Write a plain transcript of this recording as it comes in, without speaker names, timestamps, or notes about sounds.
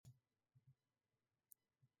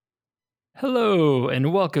Hello,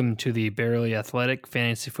 and welcome to the Barely Athletic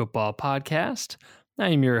Fantasy Football Podcast. I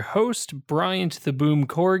am your host, Bryant the Boom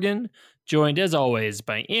Corrigan, joined as always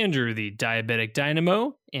by Andrew the Diabetic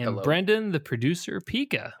Dynamo and Hello. Brendan the producer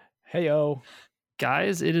Pika. Heyo.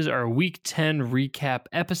 Guys, it is our Week 10 recap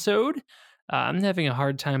episode. I'm having a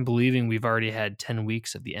hard time believing we've already had 10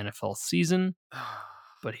 weeks of the NFL season,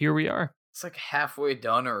 but here we are. It's like halfway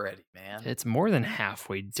done already, man. It's more than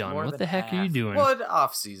halfway done. What the heck are you doing? What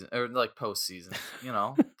off season or like postseason?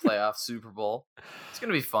 Playoff Super Bowl. It's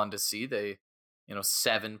gonna be fun to see.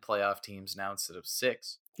 7 playoff teams now instead of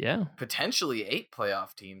 6. Yeah, Potentially 8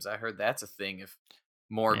 playoff teams. I heard that's a thing. If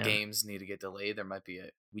more games need to get delayed, there might be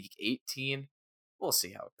a Week 18. We'll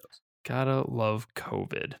see how it goes. Gotta love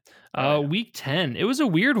COVID. Oh, yeah. Week 10, it was a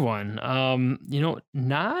weird one.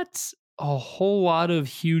 Not a whole lot of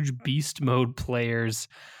huge beast mode players,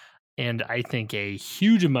 and I think a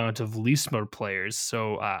huge amount of least mode players.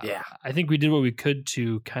 So Yeah. I think we did what we could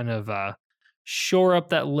to kind of shore up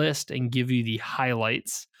that list and give you the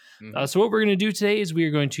highlights. So what we're going to do today is we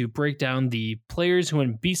are going to break down the players who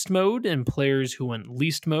went beast mode and players who went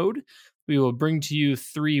least mode. We will bring to you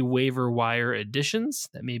 3 waiver wire additions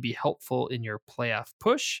that may be helpful in your playoff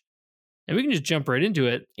push. And we can just jump right into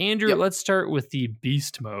it. Andrew, Yep. let's start with the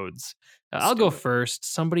beast modes. Let's I'll do go it. first.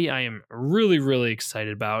 Somebody I am really, really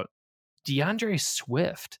excited about, DeAndre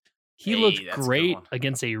Swift. He Hey, looked that's a good great one.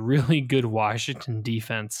 against a really good Washington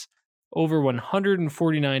defense. Over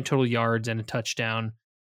 149 total yards and a touchdown.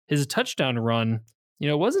 His touchdown run,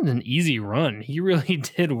 it wasn't an easy run. He really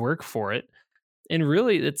did work for it. And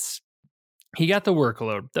really, he got the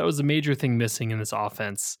workload. That was a major thing missing in this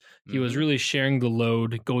offense. He was really sharing the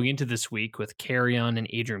load going into this week with Carrion and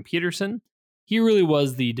Adrian Peterson. He really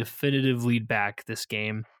was the definitive lead back this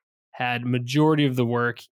game, had majority of the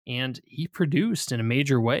work, and he produced in a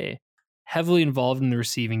major way. Heavily involved in the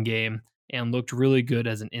receiving game and looked really good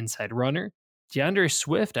as an inside runner. DeAndre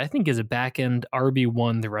Swift, I think, is a back-end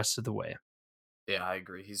RB1 the rest of the way. Yeah, I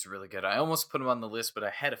agree. He's really good. I almost put him on the list, but I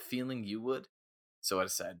had a feeling you would. So I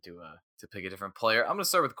decided to pick a different player. I'm going to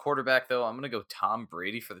start with quarterback, though. I'm going to go Tom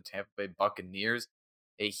Brady for the Tampa Bay Buccaneers.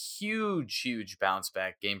 A huge, huge bounce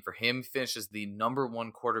back game for him. Finishes the number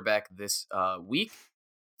 1 quarterback this week.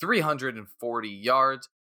 340 yards,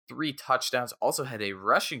 3 touchdowns. Also had a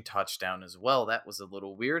rushing touchdown as well. That was a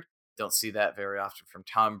little weird. Don't see that very often from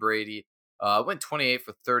Tom Brady. Went 28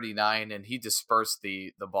 for 39, and he dispersed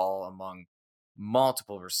the ball among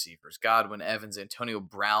multiple receivers. Godwin, Evans, Antonio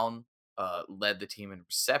Brown led the team in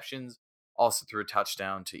receptions, also threw a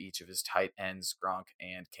touchdown to each of his tight ends, Gronk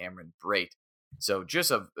and Cameron Brate. So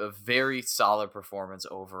just a very solid performance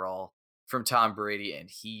overall from Tom Brady, and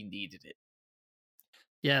he needed it.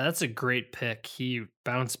 Yeah, that's a great pick. He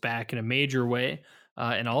bounced back in a major way,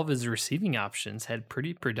 and all of his receiving options had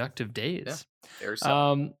pretty productive days. Very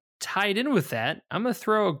solid. Tied in with that, I'm going to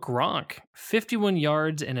throw a Gronk, 51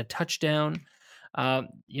 yards and a touchdown.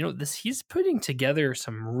 He's putting together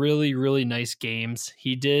some really, really nice games.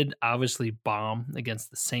 He did obviously bomb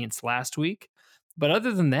against the Saints last week, but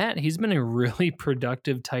other than that, he's been a really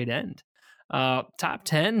productive tight end. Top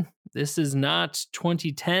 10, this is not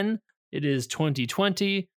 2010, it is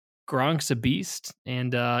 2020. Gronk's a beast,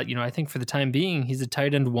 and I think for the time being, he's a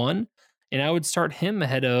tight end 1, and I would start him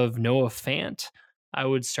ahead of Noah Fant. I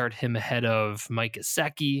would start him ahead of Mike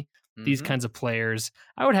Gesicki. These kinds of players.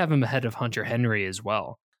 I would have him ahead of Hunter Henry as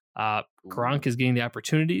well. Gronk is getting the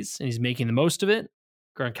opportunities, and he's making the most of it.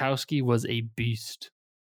 Gronkowski was a beast.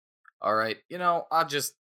 All right.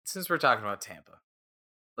 Since we're talking about Tampa,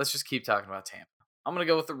 let's just keep talking about Tampa. I'm going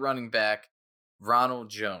to go with the running back, Ronald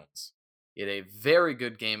Jones. He had a very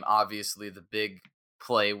good game. Obviously, the big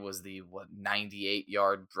play was the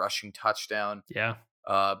 98-yard rushing touchdown. Yeah.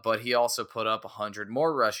 But he also put up 100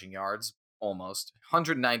 more rushing yards, almost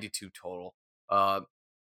 192 total.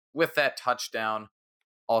 With that touchdown,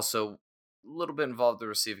 also a little bit involved in the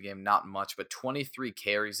receiving game, not much, but 23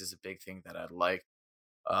 carries is a big thing that I'd like.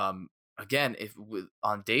 Again,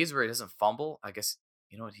 on days where he doesn't fumble, I guess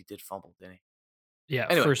he did fumble, didn't he? Yeah.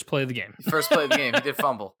 Anyway, first play of the game. First play of the game, he did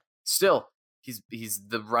fumble. Still, he's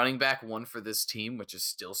the running back 1 for this team, which is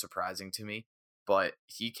still surprising to me. But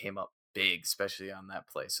he came up big, especially on that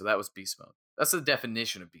play. So that was beast mode. That's the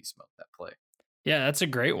definition of beast mode, that play. Yeah, that's a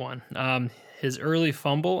great one. His early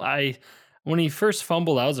fumble, when he first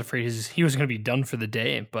fumbled, I was afraid he was going to be done for the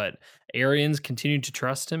day, but Arians continued to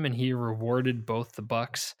trust him, and he rewarded both the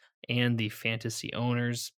Bucs and the fantasy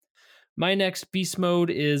owners. My next beast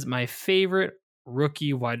mode is my favorite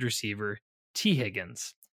rookie wide receiver, T.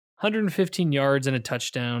 Higgins. 115 yards and a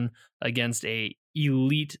touchdown against a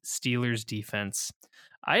elite Steelers defense.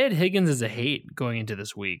 I had Higgins as a hate going into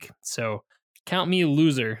this week, so count me a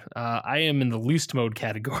loser. I am in the least mode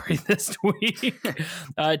category this week.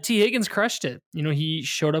 T. Higgins crushed it. He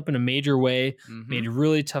showed up in a major way, Hmm. made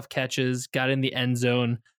really tough catches, got in the end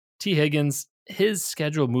zone. T. Higgins, his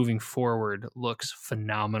schedule moving forward looks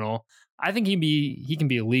phenomenal. I think he can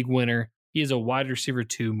be a league winner. He is a wide receiver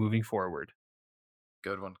too moving forward.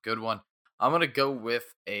 Good one. Good one. I'm gonna go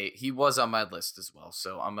with he was on my list as well,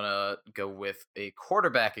 so I'm gonna go with a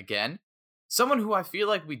quarterback again. Someone who I feel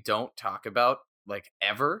like we don't talk about like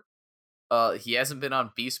ever. He hasn't been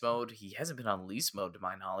on beast mode. He hasn't been on least mode to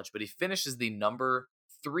my knowledge, but he finishes the number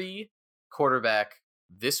 3 quarterback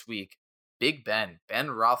this week. Big Ben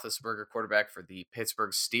Roethlisberger, quarterback for the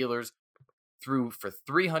Pittsburgh Steelers, threw for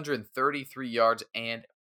 333 yards and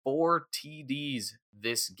 4 TDs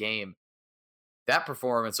this game. That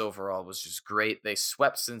performance overall was just great. They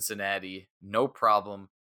swept Cincinnati, no problem.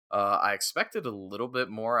 I expected a little bit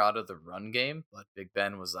more out of the run game, but Big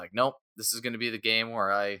Ben was like, "Nope, this is going to be the game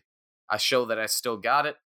where I show that I still got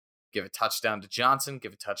it. Give a touchdown to Johnson,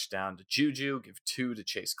 give a touchdown to Juju, give 2 to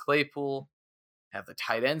Chase Claypool, have the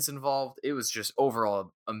tight ends involved." It was just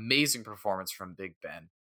overall amazing performance from Big Ben.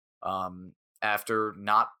 After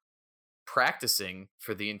not practicing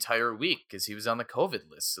for the entire week because he was on the COVID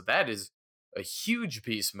list. So that is a huge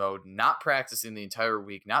beast mode, not practicing the entire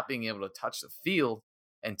week, not being able to touch the field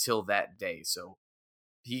until that day. So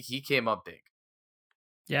he came up big.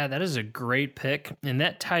 Yeah, that is a great pick. And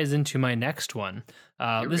that ties into my next one.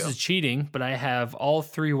 Here we This go. is cheating, but I have all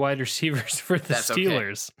three wide receivers for the That's okay.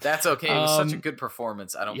 Steelers. That's okay. It was such a Um, good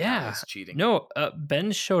performance. I don't count it yeah, as cheating. no,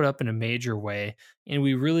 Ben showed up in a major way, and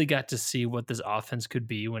we really got to see what this offense could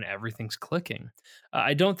be when everything's clicking.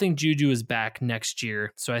 I don't think Juju is back next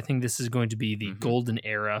year, so I think this is going to be the Hmm. golden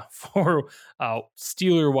era for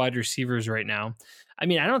Steeler wide receivers right now. I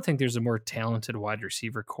mean, I don't think there's a more talented wide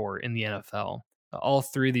receiver core in the NFL. All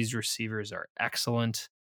three of these receivers are excellent.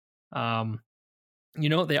 Um,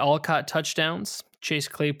 they all caught touchdowns. Chase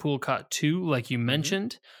Claypool caught two, like you Hmm.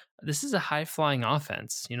 mentioned. This is a high flying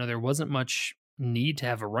offense. There wasn't much need to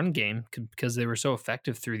have a run game because they were so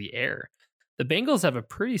effective through the air. The Bengals have a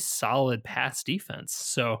pretty solid pass defense.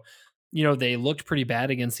 So, they looked pretty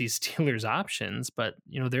bad against these Steelers options, but,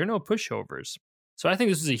 they're no pushovers. So I think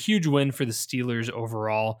this is a huge win for the Steelers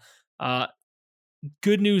overall. Uh,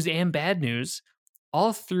 Good news and bad news.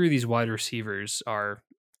 All three of these wide receivers are,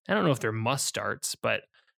 I don't know if they're must starts, but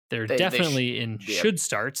they're They definitely in yeah, should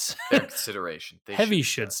starts, their consideration. They heavy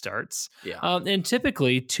should should start. starts. Yeah. And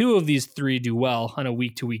typically, two of these three do well on a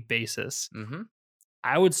week to week basis. Hmm.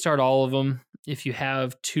 I would start all of them. If you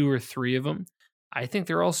have two or three of them, I think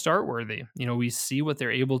they're all start worthy. We see what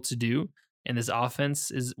they're able to do, and this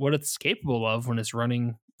offense is what it's capable of when it's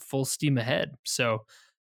running full steam ahead. So,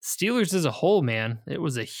 Steelers as a whole, man, it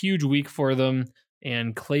was a huge week for them.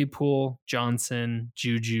 And Claypool, Johnson,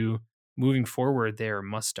 Juju, moving forward, they are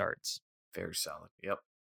must starts. Very solid. Yep.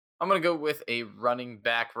 I'm going to go with a running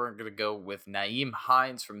back. We're going to go with Naeem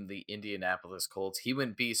Hines from the Indianapolis Colts. He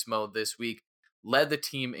went beast mode this week, led the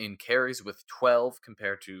team in carries with 12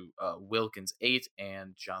 compared to Wilkins' 8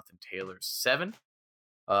 and Jonathan Taylor's 7.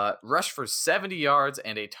 Rushed for 70 yards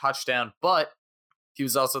and a touchdown, but he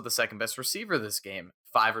was also the second best receiver this game.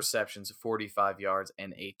 5 receptions, 45 yards,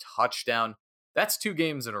 and a touchdown. That's 2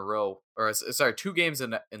 games in a row, or sorry, 2 games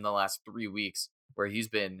in the last 3 weeks where he's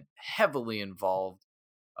been heavily involved.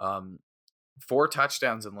 um, 4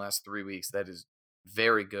 touchdowns in the last 3 weeks. That is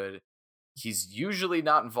very good. He's usually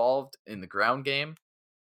not involved in the ground game.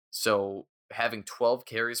 So having 12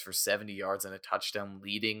 carries for 70 yards and a touchdown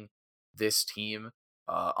leading this team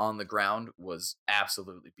on the ground was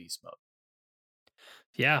absolutely beast mode.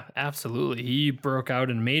 Yeah, absolutely. He broke out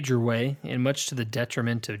in a major way, and much to the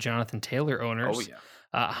detriment of Jonathan Taylor Oh, owners.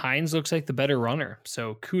 yeah. Hines looks like the better runner.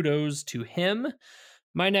 So kudos to him.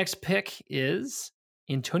 My next pick is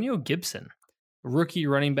Antonio Gibson, rookie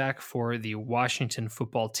running back for the Washington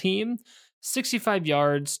football team. 65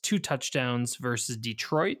 yards, 2 touchdowns versus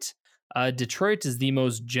Detroit. Detroit is the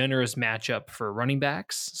most generous matchup for running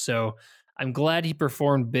backs. So I'm glad he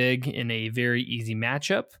performed big in a very easy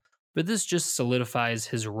matchup, but this just solidifies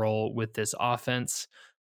his role with this offense.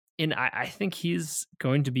 And I think he's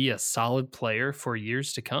going to be a solid player for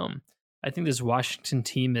years to come. I think this Washington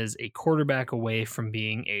team is a quarterback away from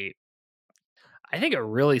being I think, a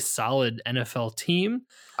really solid NFL team.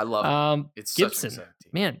 I love it. It's such an Gibson, exciting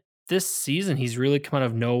team. man, this season he's really come out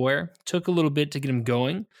of nowhere. Took a little bit to get him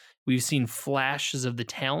going. We've seen flashes of the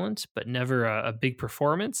talent, but never a big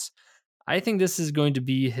performance. I think this is going to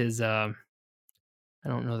be his. I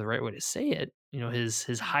don't know the right way to say it.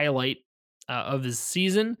 His highlight of his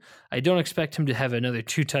season. I don't expect him to have another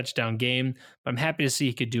 2-touchdown game, but I'm happy to see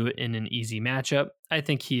he could do it in an easy matchup. I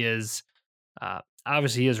think he is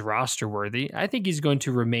obviously he is roster worthy. I think he's going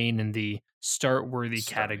to remain in the start worthy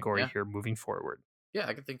Starting, category yeah. here moving forward. Yeah,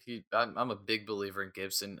 I could think I'm a big believer in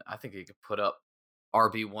Gibson. I think he could put up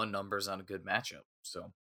RB1 numbers on a good matchup.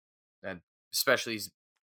 So, and especially he's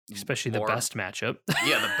Especially the more, best matchup.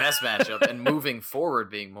 yeah, the best matchup, and moving forward,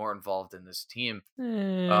 being more involved in this team.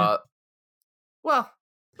 Eh, Uh, well,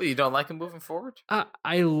 you don't like him moving forward?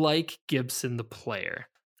 I like Gibson the player.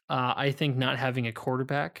 I think not having a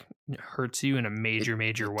quarterback hurts you in a major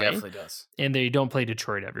It way. definitely does. And they don't play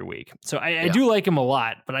Detroit every week. So I Yeah. do like him a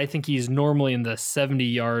lot, but I think he's normally in the 70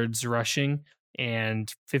 yards rushing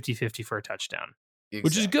and 50-50 for a touchdown,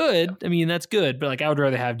 which is Exactly, good. yeah. I mean, that's good, but like I would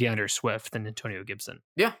rather have DeAndre Swift than Antonio Gibson.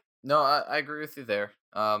 Yeah, no, I agree with you there.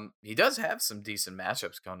 He does have some decent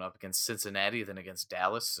matchups coming up against Cincinnati, then against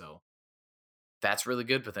Dallas, so that's really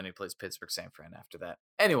good. But then he plays Pittsburgh, San Fran after that.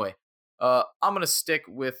 Anyway, I'm gonna stick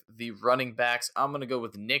with the running backs. I'm gonna go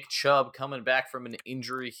with Nick Chubb coming back from an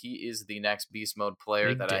injury. He is the next beast mode player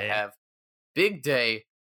Big that day. I have. Big day.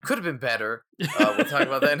 Could have been better. We'll talk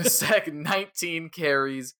about that in a second. 19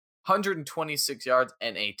 carries, 126 yards,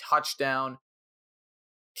 and a touchdown.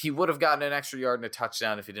 He would have gotten an extra yard and a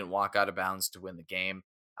touchdown if he didn't walk out of bounds to win the game.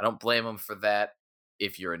 I don't blame him for that.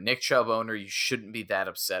 If you're a Nick Chubb owner, you shouldn't be that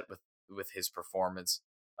upset with his performance.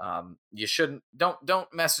 You shouldn't don't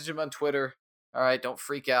message him on Twitter. All right, don't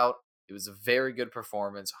freak out. It was a very good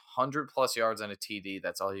performance. 100 plus yards on a TD.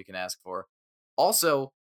 That's all you can ask for.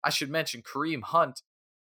 Also, I should mention Kareem Hunt,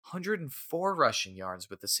 104 rushing yards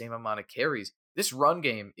with the same amount of carries. This run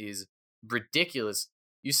game is ridiculous.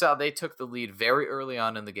 You saw they took the lead very early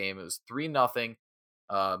on in the game. It was 3-0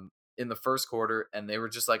 in the first quarter, and they were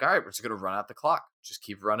just like, all right, we're just going to run out the clock. Just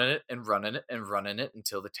keep running it and running it and running it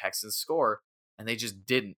until the Texans score, and they just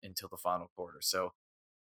didn't until the final quarter. So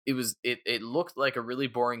it looked like a really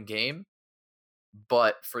boring game,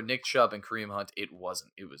 but for Nick Chubb and Kareem Hunt, it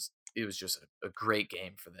wasn't. It was just a great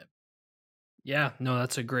game for them. Yeah, no,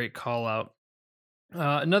 that's a great call out.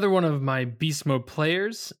 Another one of my beast mode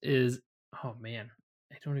players is, oh man,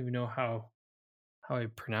 I don't even know how I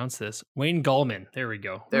pronounce this. Wayne Gallman. There we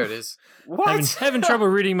go. There it is. What? Having trouble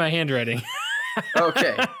reading my handwriting.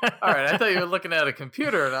 Okay. All right. I thought you were looking at a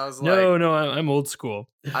computer, and I was like, no, I'm old school.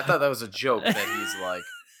 I thought that was a joke that he's like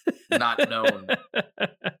not known.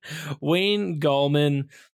 Wayne Gallman,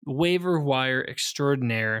 waiver wire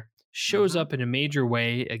extraordinaire, shows up in a major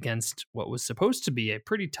way against what was supposed to be a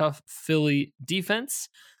pretty tough Philly defense.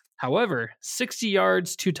 However, 60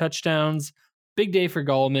 yards, 2 touchdowns, big day for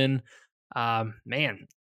Gallman. Man,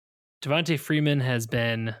 Devontae Freeman has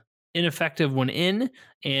been ineffective when in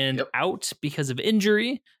and out because of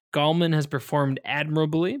injury. Gallman has performed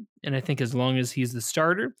admirably, and I think as long as he's the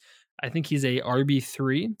starter, I think he's a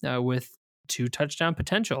RB3 with 2 touchdown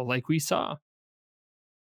potential, like we saw.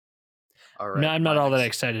 All right, no, I'm not all that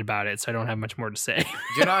excited about it, so I don't have much more to say.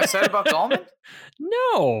 You're not excited about Gallman?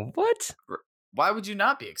 No, what? Why would you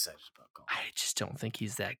not be excited about Gallman? I just don't think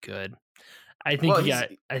he's that good. I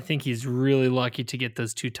think he's really lucky to get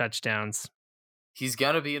those 2 touchdowns. He's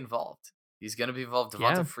gonna be involved.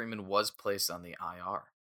 Devonta Freeman was placed on the IR.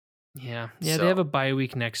 Yeah, so, they have a bye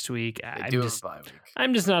week next week. They do have a bye week.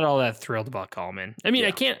 I'm just not all that thrilled about Gallman. I mean,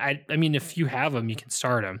 I mean, if you have him, you can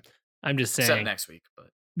start him. I'm just saying. Except next week,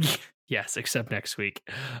 but yes, except next week.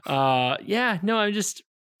 Yeah, no,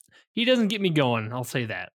 he doesn't get me going. I'll say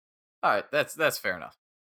that. All right, that's fair enough.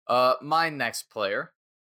 My next player.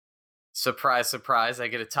 Surprise, surprise, I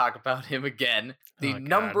get to talk about him again. The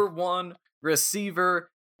number 1 receiver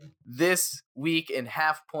this week in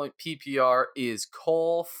half-point PPR is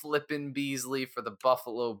Cole Flippin' Beasley for the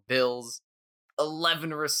Buffalo Bills.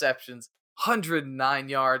 11 receptions, 109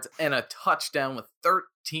 yards, and a touchdown with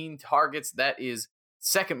 13 targets. That is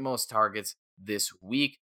second most targets this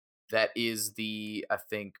week. That is the, I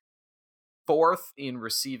think, 4th in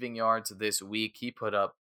receiving yards this week. He put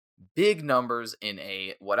up big numbers in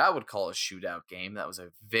what I would call a shootout game. That was a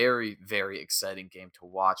very, very exciting game to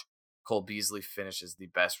watch. Cole Beasley finishes the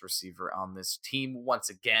best receiver on this team once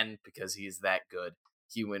again because he is that good.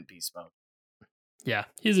 He went beast mode. Yeah,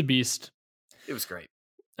 he's a beast. It was great.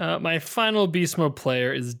 My final beast mode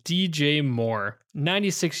player is DJ Moore,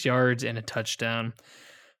 96 yards and a touchdown.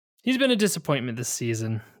 He's been a disappointment this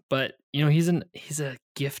season, but he's a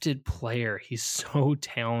gifted player. He's so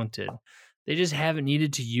talented. They just haven't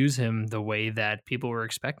needed to use him the way that people were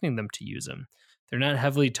expecting them to use him. They're not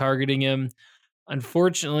heavily targeting him.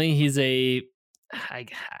 Unfortunately, he's I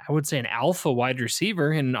would say an alpha wide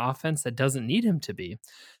receiver in an offense that doesn't need him to be.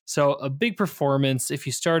 So a big performance. If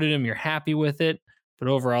you started him, you're happy with it. But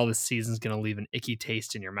overall, this season's going to leave an icky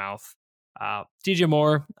taste in your mouth. DJ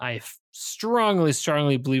Moore, strongly,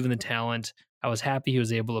 strongly believe in the talent. I was happy he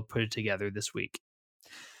was able to put it together this week.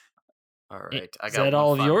 All right. I Is got that one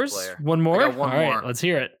all of final yours? player. One more? I got one all more. right, let's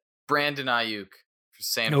hear it. Brandon Ayuk for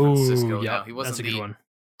San Francisco. Yeah, Now, he wasn't that's a good the one.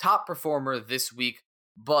 top performer this week,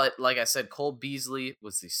 but like I said, Cole Beasley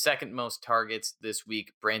was the second most targets this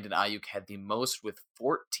week. Brandon Ayuk had the most with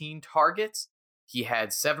 14 targets. He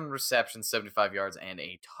had 7 receptions, 75 yards, and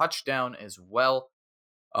a touchdown as well.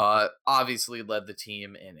 Obviously led the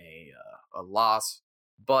team in a loss,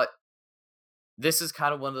 but this is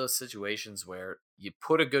kind of one of those situations where you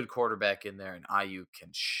put a good quarterback in there and Ayuk can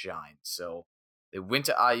shine. So they went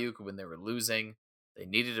to Ayuk when they were losing. They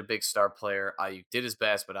needed a big star player. Ayuk did his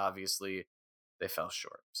best, but obviously they fell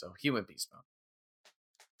short. So he went beast mode.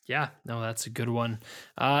 Yeah, no, that's a good one.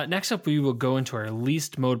 Next up, we will go into our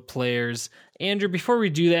least mode players. Andrew, before we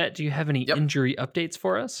do that, do you have any injury updates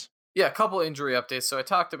for us? Yeah, a couple injury updates. So I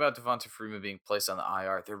talked about Devonta Freeman being placed on the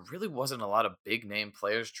IR. There really wasn't a lot of big name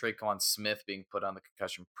players. Traquan Smith being put on the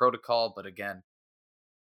concussion protocol, but again,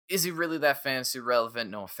 is he really that fantasy relevant?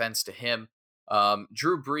 No offense to him.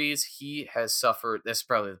 Drew Brees, he has suffered, that's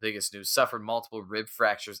probably the biggest news, suffered multiple rib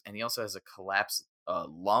fractures, and he also has a collapsed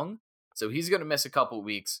lung. So he's going to miss a couple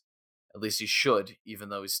weeks. At least he should, even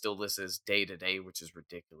though he's still listed as day-to-day, which is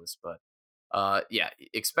ridiculous. But yeah,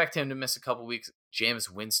 expect him to miss a couple weeks.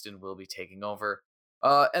 Jameis Winston will be taking over.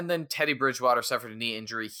 And then Teddy Bridgewater suffered a knee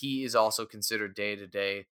injury. He is also considered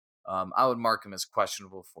day-to-day. I would mark him as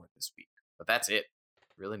questionable for this week. But that's it.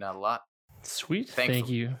 Really not a lot. Sweet. Thank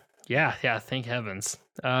you. Yeah, thank heavens.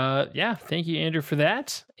 Thank you, Andrew, for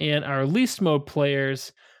that. And our least mode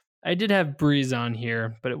players, I did have Breeze on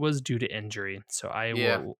here, but it was due to injury. So I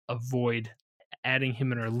will avoid adding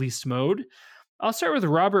him in our least mode. I'll start with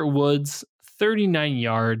Robert Woods, 39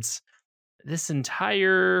 yards. This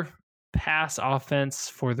entire pass offense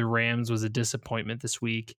for the Rams was a disappointment this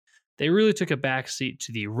week. They really took a backseat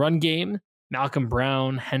to the run game. Malcolm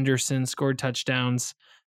Brown, Henderson scored touchdowns.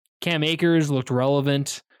 Cam Akers looked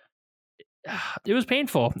relevant. It was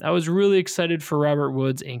painful. I was really excited for Robert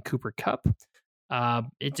Woods and Cooper Kupp.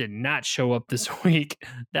 It did not show up this week.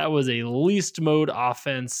 That was a least mode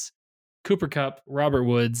offense. Cooper Kupp, Robert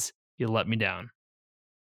Woods, you let me down.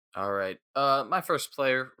 All right. My first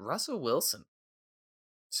player, Russell Wilson.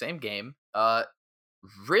 Same game.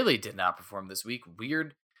 Really did not perform this week.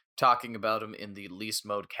 Weird talking about him in the least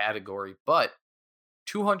mode category, but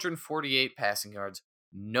 248 passing yards,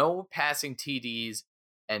 no passing TDs,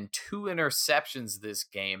 and 2 interceptions this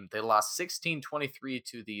game. They lost 16-23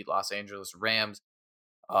 to the Los Angeles Rams.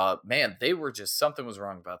 Man, they were just, something was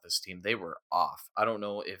wrong about this team. They were off. I don't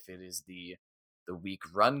know if it is the weak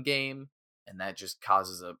run game, and that just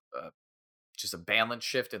causes just a balance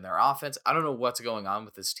shift in their offense. I don't know what's going on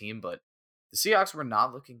with this team, but the Seahawks were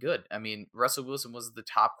not looking good. I mean, Russell Wilson was the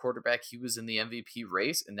top quarterback. He was in the MVP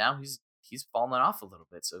race, and now he's fallen off a little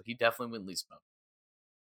bit. So he definitely went least mode.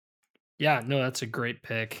 Yeah, no, that's a great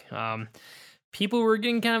pick. People were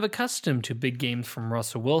getting kind of accustomed to big games from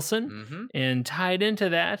Russell Wilson. And tied into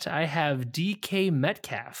that, I have DK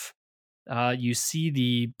Metcalf. You see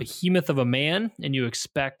the behemoth of a man, and you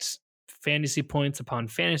expect fantasy points upon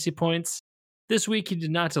fantasy points. This week, he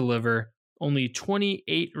did not deliver. Only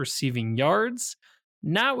 28 receiving yards.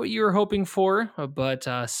 Not what you were hoping for, but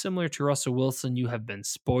similar to Russell Wilson, you have been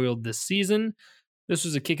spoiled this season. This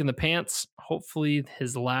was a kick in the pants. Hopefully,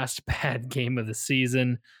 his last bad game of the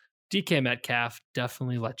season. DK Metcalf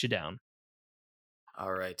definitely let you down.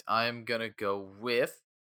 All right. I'm going to go with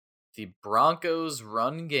the Broncos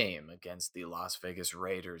run game against the Las Vegas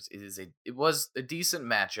Raiders. It was a decent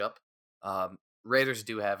matchup. Raiders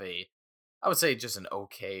do have I would say just an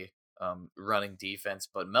okay running defense,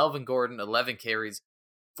 but Melvin Gordon, 11 carries,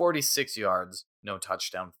 46 yards, no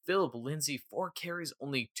touchdown. Philip Lindsay, 4 carries,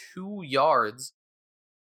 only 2 yards,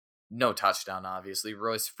 no touchdown, obviously.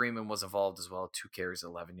 Royce Freeman was involved as well, 2 carries,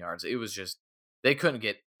 11 yards. It was just, they couldn't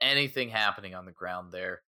get anything happening on the ground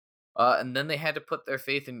there. And then they had to put their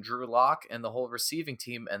faith in Drew Lock and the whole receiving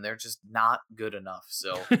team, and they're just not good enough.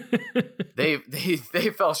 So they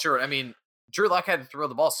fell short. I mean, Drew Lock had to throw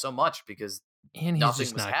the ball so much because and he's nothing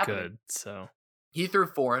just was not happening. Good, so he threw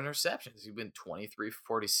 4 interceptions. He went 23 for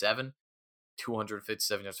 47,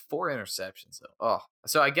 257 yards, 4 interceptions though. Oh,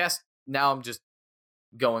 so I guess now I'm just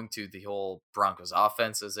going to the whole Broncos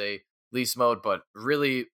offense as a least mode, but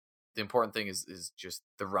really the important thing is just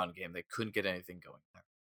the run game. They couldn't get anything going there.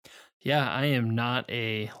 Yeah, I am not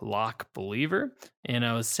a lock believer, and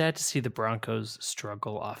I was sad to see the Broncos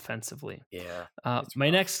struggle offensively. Yeah, it's My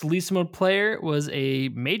rough. next least mode player was a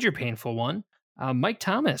major painful one. Mike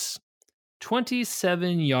Thomas,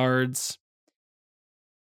 27 yards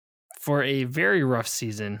for a very rough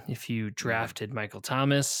season. If you Mhm. drafted Michael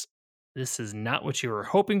Thomas, this is not what you were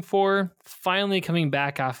hoping for. Finally coming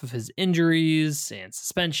back off of his injuries and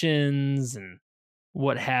suspensions and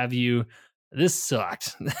what have you. This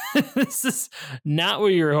sucked. This is not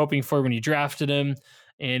what you were hoping for when you drafted him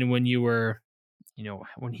and when you were,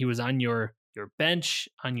 when he was on your bench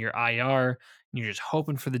on your IR and you're just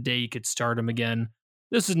hoping for the day you could start him again.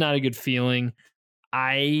 This is not a good feeling.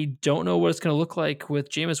 I don't know what it's going to look like with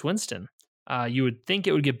Jameis Winston. You would think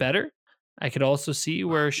it would get better. I could also see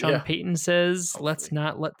where Sean Yeah, Payton says, let's hopefully.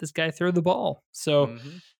 not let this guy throw the ball. So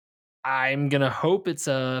Mhm. I'm going to hope it's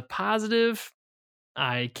a positive.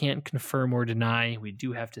 I can't confirm or deny. We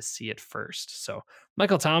do have to see it first. So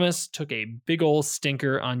Michael Thomas took a big old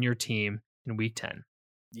stinker on your team in week 10.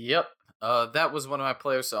 Yep. That was one of my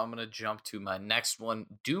players, so I'm gonna jump to my next one.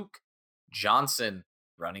 Duke Johnson,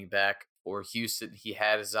 running back for Houston. He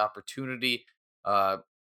had his opportunity uh,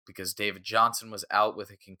 because David Johnson was out with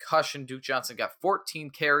a concussion. Duke Johnson got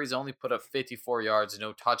 14 carries, only put up 54 yards,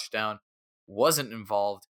 no touchdown. Wasn't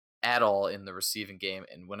involved at all in the receiving game,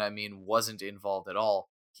 and when I mean wasn't involved at all,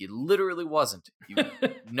 he literally wasn't.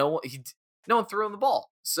 No one threw him the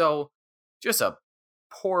ball. So just a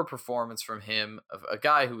poor performance from him, of a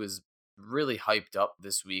guy who was really hyped up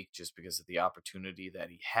this week just because of the opportunity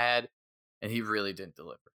that he had, and he really didn't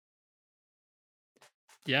deliver.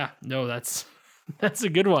 Yeah, no, that's that's a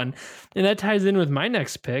good one. And that ties in with my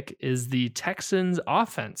next pick is the Texans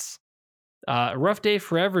offense. A rough day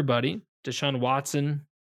for everybody. Deshaun Watson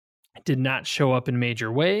did not show up in a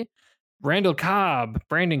major way. Randall Cobb,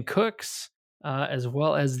 Brandon Cooks, as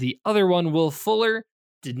well as the other one, Will Fuller,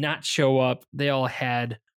 did not show up. They all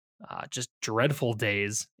had just dreadful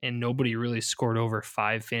days, and nobody really scored over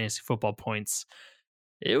 5 fantasy football points.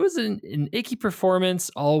 It was an icky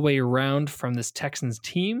performance all the way around from this Texans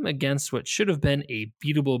team against what should have been a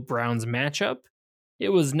beatable Browns matchup. It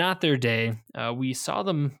was not their day. We saw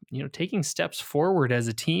them, taking steps forward as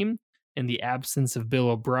a team in the absence of Bill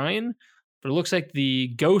O'Brien, but it looks like the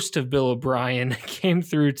ghost of Bill O'Brien came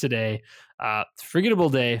through today. Forgettable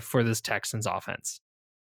day for this Texans offense.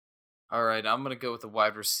 All right, I'm going to go with the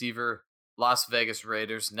wide receiver, Las Vegas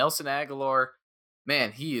Raiders, Nelson Aguilar.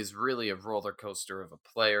 Man, he is really a roller coaster of a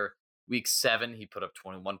player. Week 7, he put up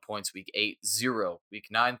 21 points. Week 8, 0. Week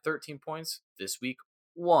 9, 13 points. This week,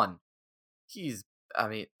 1. He's I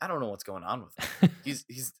mean, I don't know what's going on with him. He's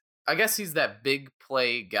I guess he's that big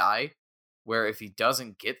play guy where if he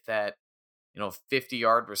doesn't get that,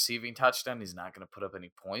 50-yard receiving touchdown, he's not going to put up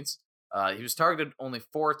any points. He was targeted only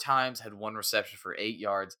 4 times, had 1 reception for 8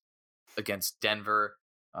 yards against Denver.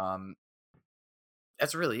 Um,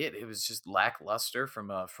 that's really it. It was just lackluster from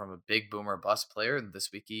a big boomer bust player, and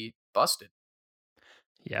this week he busted.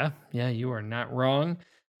 Yeah, you are not wrong.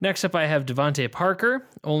 Next up, I have Devontae Parker,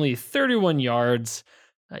 only 31 yards.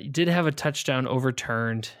 He did have a touchdown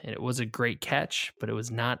overturned, and it was a great catch, but it was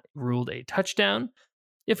not ruled a touchdown.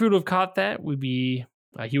 If we would have caught that,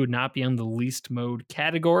 he would not be on the least mode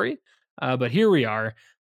category. But here we are.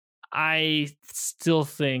 I still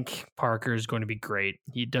think Parker is going to be great.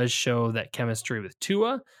 He does show that chemistry with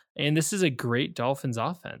Tua, and this is a great Dolphins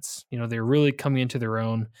offense. They're really coming into their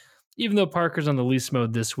own. Even though Parker's on the least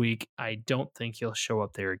mode this week, I don't think he'll show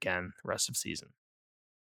up there again the rest of season.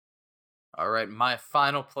 All right, my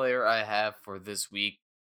final player I have for this week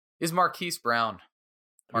is Marquise Brown.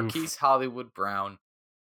 Oof. Marquise Hollywood Brown.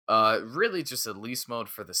 Really just a least mode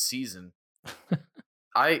for the season.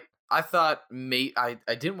 I thought I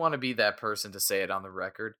didn't want to be that person to say it on the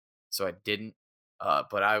record, so I didn't.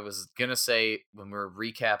 But I was gonna say when we were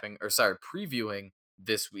previewing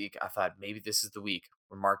this week, I thought maybe this is the week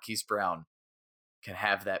where Marquise Brown can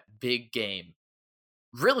have that big game.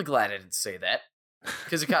 Really glad I didn't say that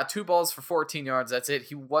because he got 2 balls for 14 yards. That's it.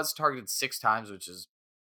 He was targeted 6 times, which is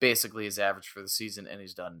basically his average for the season, and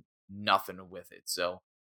he's done nothing with it. So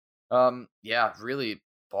yeah, really,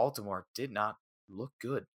 Baltimore did not look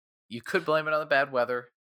good. You could blame it on the bad weather.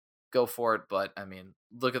 Go for it, but I mean,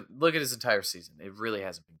 look at his entire season. It really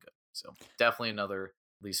hasn't been good. So definitely another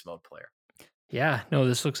least mode player. Yeah, no,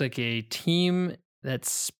 this looks like a team that's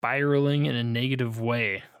spiraling in a negative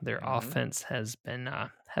way. Their Hmm. offense has been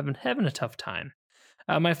having a tough time.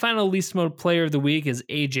 My final least mode player of the week is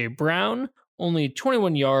AJ Brown, only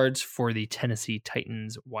 21 yards for the Tennessee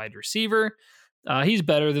Titans wide receiver. He's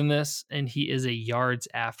better than this, and he is a yards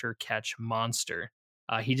after catch monster.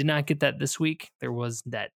 He did not get that this week. There was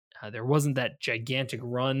that There wasn't that gigantic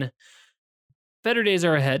run. Better days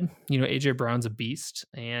are ahead. AJ Brown's a beast,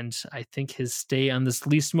 and I think his stay on this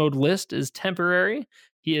least mode list is temporary.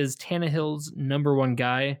 He is Tannehill's number one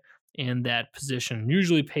guy, and that position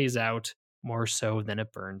usually pays out more so than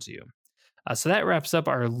it burns you. So that wraps up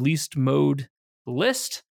our least mode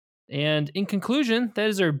list. And in conclusion, that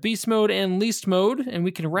is our beast mode and least mode, and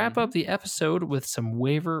we can wrap up the episode with some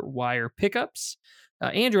waiver wire pickups.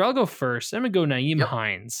 Andrew, I'll go first. I'm gonna go Nyheim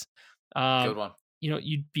Hines. Good one.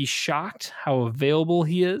 You'd be shocked how available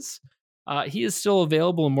he is. He is still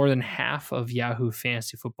available in more than half of Yahoo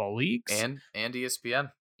Fantasy Football leagues. And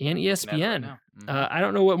ESPN. And ESPN. I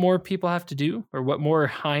don't know what more people have to do or what more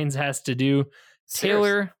Hines has to do.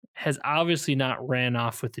 Taylor has obviously not ran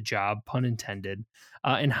off with the job, pun intended.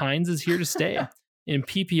 And Hines is here to stay. In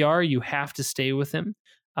PPR, you have to stay with him.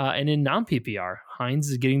 And in non-PPR,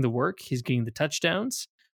 Hines is getting the work. He's getting the touchdowns.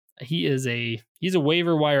 He's a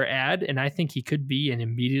waiver wire ad, and I think he could be an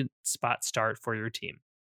immediate spot start for your team.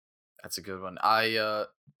 That's a good one. I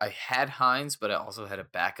had Hines, but I also had a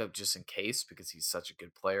backup just in case because he's such a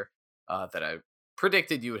good player that I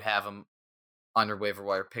predicted you would have him on your waiver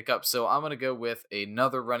wire pickup. So I'm going to go with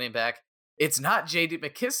another running back. It's not J.D.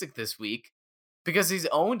 McKissic this week because he's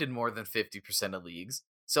owned in more than 50% of leagues.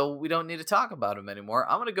 So we don't need to talk about him anymore.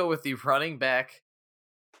 I'm going to go with the running back.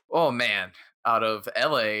 Oh, man. Out of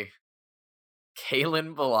LA,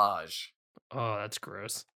 Kalen Ballage. Oh, that's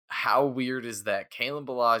gross. How weird is that? Kalen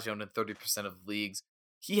Ballage owned in 30% of leagues.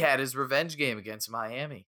 He had his revenge game against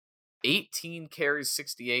Miami. 18 carries,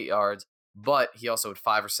 68 yards, but he also had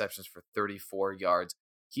 5 receptions for 34 yards.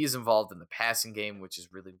 He's involved in the passing game, which is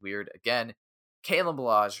really weird. Again, Kalen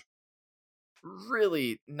Ballage,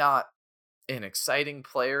 really not an exciting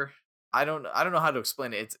player. I don't know how to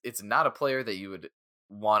explain it. It's not a player that you would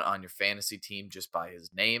want on your fantasy team just by his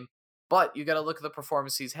name, but you got to look at the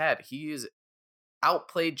performance he's had. He is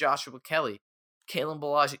outplayed Joshua Kelly. Kalen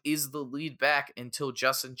Ballage is the lead back until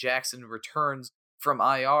Justin Jackson returns from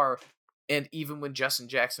IR. And even when Justin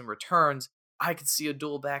Jackson returns, I could see a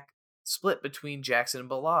dual back split between Jackson and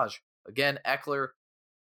Ballage. Again, Eckler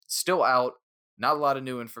still out. Not a lot of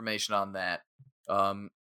new information on that.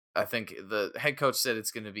 I think the head coach said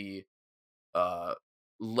it's going to be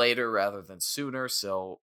later rather than sooner.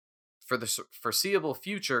 So for the foreseeable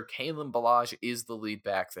future, Kalen Ballage is the lead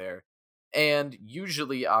back there. And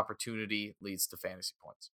usually opportunity leads to fantasy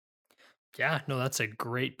points. Yeah, no, that's a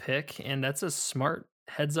great pick. And that's a smart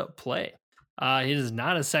heads up play. He is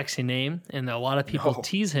not a sexy name, and a lot of people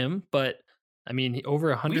tease him, but I mean, over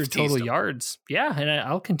 100 total yards. Yeah, and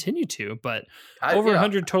I'll continue to, but over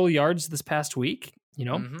 100 total yards this past week,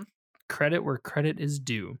 credit where credit is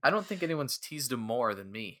due. I don't think anyone's teased him more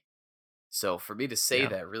than me. So for me to say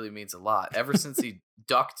that really means a lot. Ever since he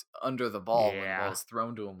ducked under the ball when the ball was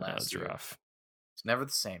thrown to him last year. Rough. It's never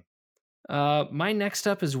the same. My next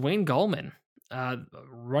up is Wayne Gallman,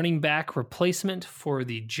 running back replacement for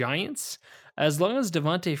the Giants. As long as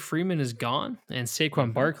Devontae Freeman is gone and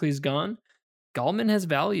Saquon Barkley is gone, Gallman has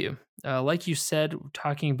value. Like you said,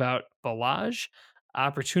 talking about Ballage,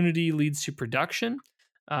 opportunity leads to production.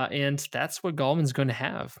 And that's what Gallman's going to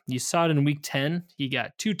have. You saw it in week 10. He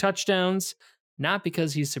got 2 touchdowns, not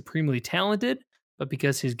because he's supremely talented, but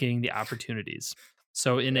because he's getting the opportunities.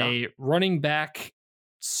 So in a running back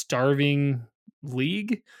starving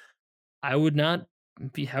league, I would not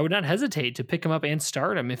hesitate to pick him up and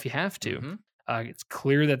start him if you have to. It's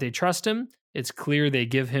clear that they trust him. It's clear they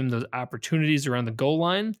give him those opportunities around the goal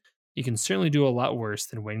line. You can certainly do a lot worse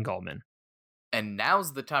than Wayne Gallman. And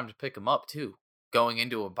now's the time to pick him up too. Going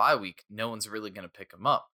into a bye week, no one's really going to pick him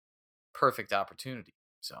up. Perfect opportunity.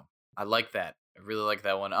 So I like that. I really like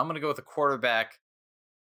that one. I'm going to go with a quarterback.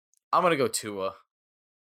 I'm going to go Tua.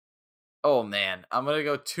 Oh, man. I'm going to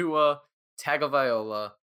go Tua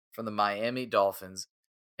Tagovailoa from the Miami Dolphins.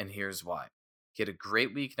 And here's why. He had a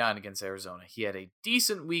great week 9 against Arizona. He had a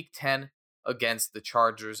decent week 10 against the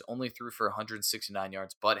Chargers. Only threw for 169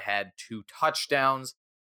 yards, but had 2 touchdowns.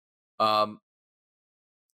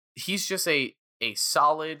 He's just a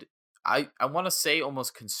solid, I want to say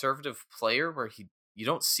almost conservative player where you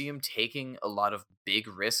don't see him taking a lot of big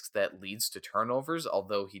risks that leads to turnovers,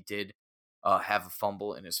 although he did have a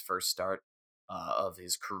fumble in his first start of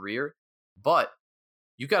his career. But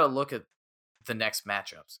you got to look at the next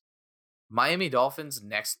matchups. Miami Dolphins'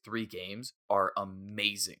 next 3 games are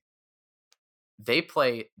amazing. They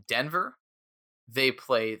play Denver, they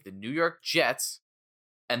play the New York Jets,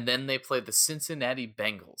 and then they play the Cincinnati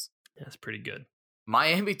Bengals. That's pretty good.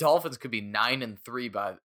 Miami Dolphins could be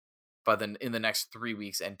 9-3 in the next 3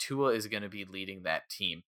 weeks, and Tua is going to be leading that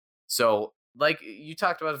team. So, like you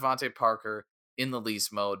talked about Devontae Parker in the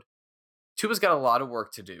lease mode, Tua's got a lot of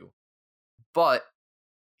work to do, but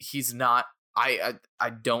he's not. I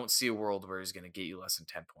don't see a world where he's going to get you less than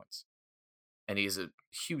 10 points, and he's a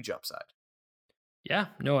huge upside. Yeah,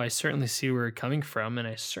 no, I certainly see where you're coming from, and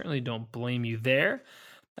I certainly don't blame you there.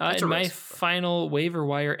 It's a In my risk. final waiver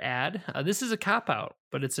wire ad, this is a cop out,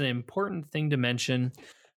 but it's an important thing to mention.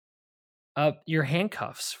 Your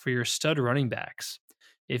handcuffs for your stud running backs.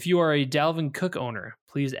 If you are a Dalvin Cook owner,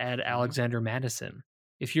 please add Mhm. Alexander Madison.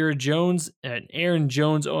 If you're an Aaron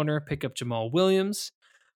Jones owner, pick up Jamal Williams.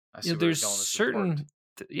 I see where you're going. This is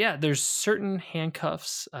important. There's certain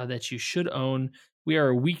handcuffs that you should own. We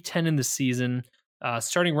are week 10 in the season.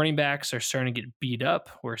 Starting running backs are starting to get beat up.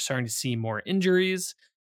 We're starting to see more injuries,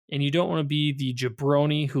 and you don't want to be the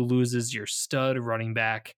jabroni who loses your stud running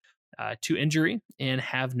back to injury and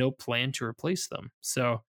have no plan to replace them.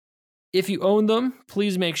 So if you own them,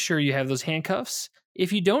 please make sure you have those handcuffs.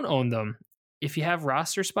 If you don't own them, if you have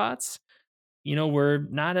roster spots, we're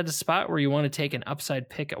not at a spot where you want to take an upside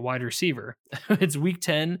pick at wide receiver. It's week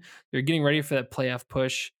 10. You're getting ready for that playoff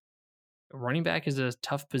push. Running back is a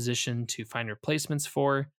tough position to find replacements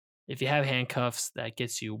for. If you have handcuffs, that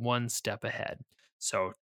gets you one step ahead.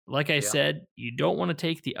 So, like I Yeah. said, you don't want to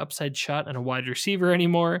take the upside shot on a wide receiver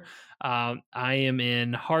anymore. I am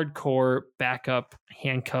in hardcore backup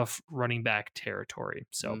handcuff running back territory.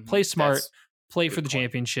 So, play smart, That's play for good the point.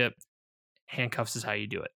 championship. Handcuffs is how you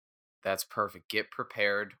do it. That's perfect. Get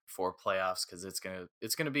prepared for playoffs because it's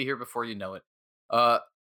gonna be here before you know it. Uh,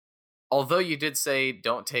 Although you did say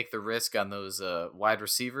don't take the risk on those wide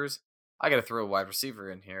receivers, I got to throw a wide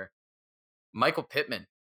receiver in here. Michael Pittman.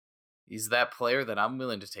 He's that player that I'm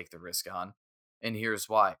willing to take the risk on, and here's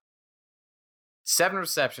why: 7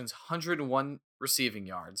 receptions, 101 receiving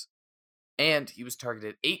yards, and he was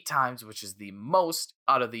targeted 8 times, which is the most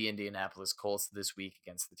out of the Indianapolis Colts this week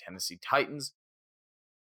against the Tennessee Titans.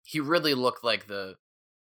 He really looked like the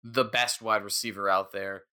best wide receiver out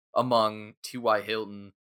there among T.Y.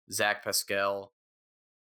 Hilton, Zach Pascal,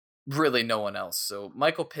 really no one else. So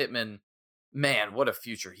Michael Pittman, man, what a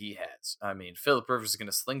future he has. I mean, Philip Rivers is going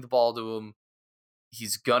to sling the ball to him.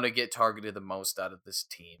 He's going to get targeted the most out of this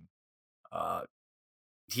team. Uh,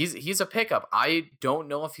 he's a pickup. I don't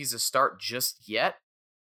know if he's a start just yet,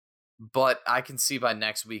 but I can see by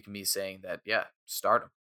next week me saying that, yeah, start him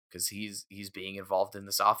because he's being involved in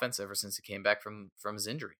this offense ever since he came back from his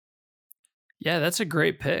injury. Yeah, that's a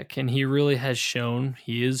great pick. And he really has shown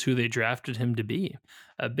he is who they drafted him to be,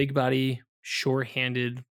 a big body, sure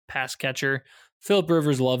handed pass catcher. Philip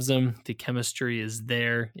Rivers loves him. The chemistry is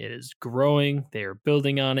there, it is growing. They are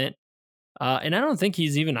building on it. And I don't think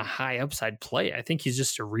he's even a high upside play. I think he's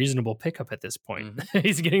just a reasonable pickup at this point. Hmm.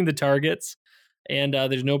 He's getting the targets, and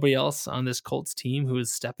there's nobody else on this Colts team who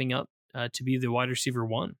is stepping up to be the wide receiver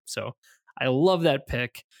one. So I love that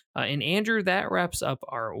pick. And Andrew, that wraps up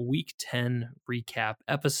our week 10 recap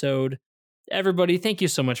episode. Everybody, thank you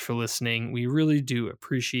so much for listening. We really do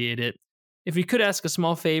appreciate it. If you could ask a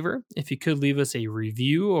small favor, if you could leave us a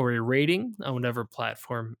review or a rating on whatever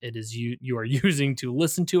platform it is you are using to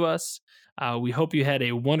listen to us. We hope you had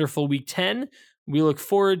a wonderful week 10. We look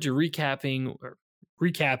forward to recapping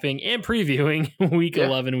and previewing week Yeah.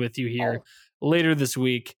 11 with you here later this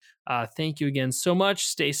week. Thank you again so much.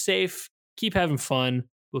 Stay safe. Keep having fun.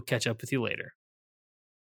 We'll catch up with you later.